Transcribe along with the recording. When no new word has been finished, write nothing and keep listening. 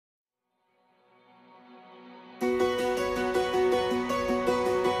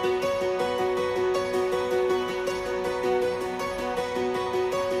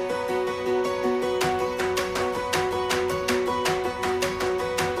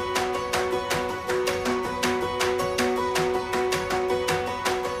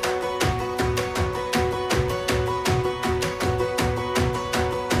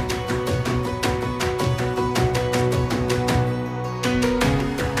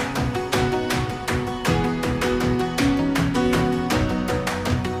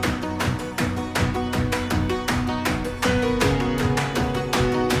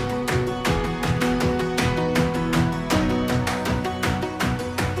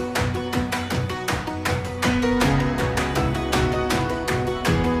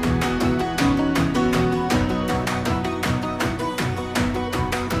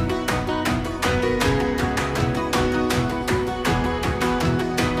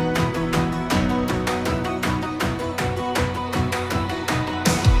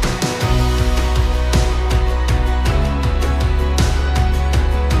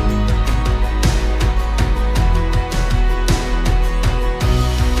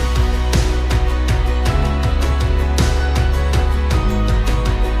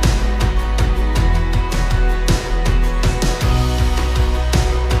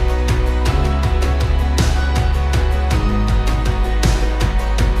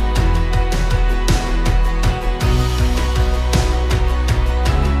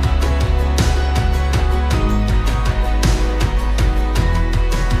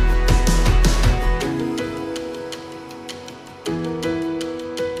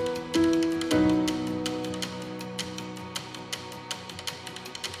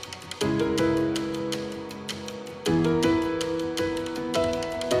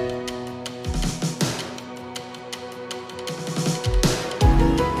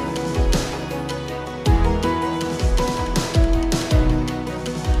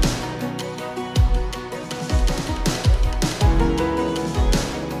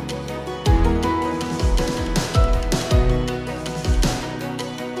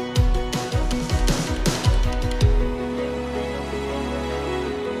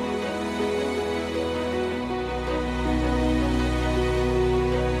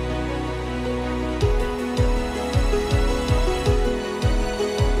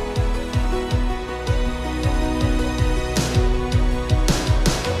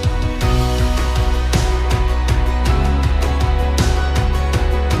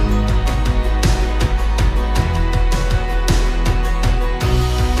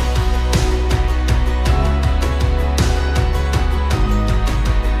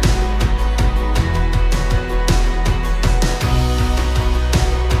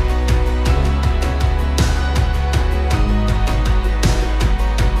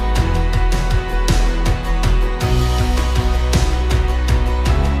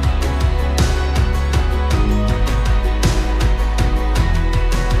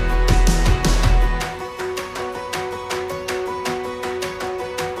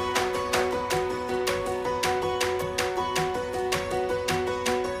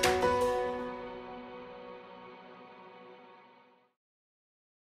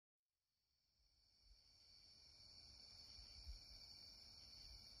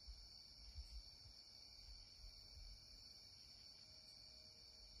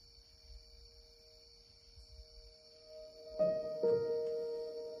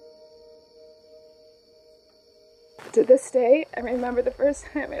To this day, I remember the first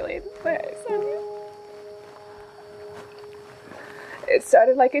time I laid my eyes on you. It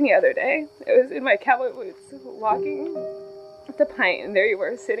started like any other day. It was in my cowboy boots, walking the pint, and there you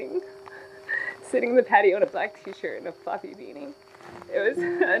were, sitting in the patio in a black t-shirt and a fluffy beanie. It was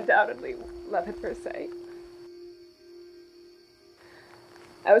undoubtedly love at first sight.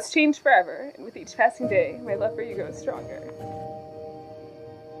 I was changed forever, and with each passing day, my love for you grows stronger.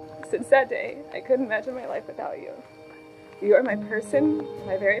 Since that day, I couldn't imagine my life without you. You are my person,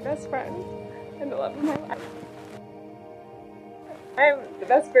 my very best friend, and the love of my life. I am the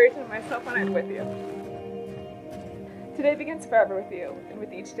best version of myself when I'm with you. Today begins forever with you, and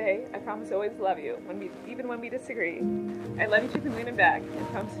with each day, I promise to always love you, even when we disagree. I love you to the moon and back, and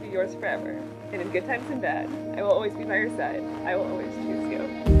promise to be yours forever. And in good times and bad, I will always be by your side. I will always choose you.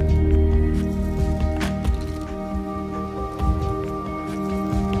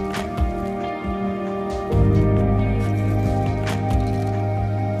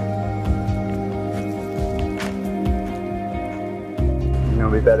 You know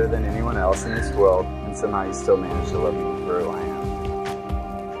me better than anyone else in this world, and somehow you still manage to love me for who I am.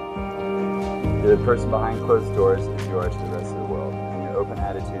 You're the person behind closed doors as you are to the rest of the world, and your open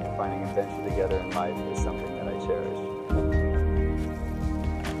attitude to finding adventure together in life is something that I cherish.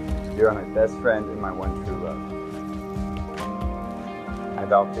 You are my best friend and my one true love. I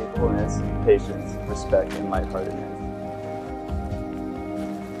vow faithfulness, patience, respect, and lightheartedness.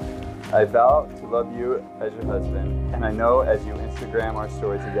 I vow to love you as your husband, and I know as you Instagram our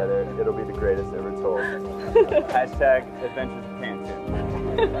story together, it'll be the greatest ever told. Hashtag Adventures of Cancun.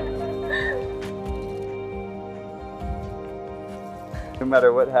 No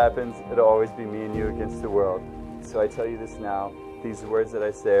matter what happens, it'll always be me and you against the world. So I tell you this now, these words that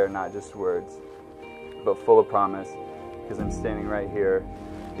I say are not just words, but full of promise, because I'm standing right here,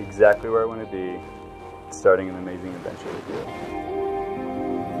 exactly where I want to be, starting an amazing adventure with you.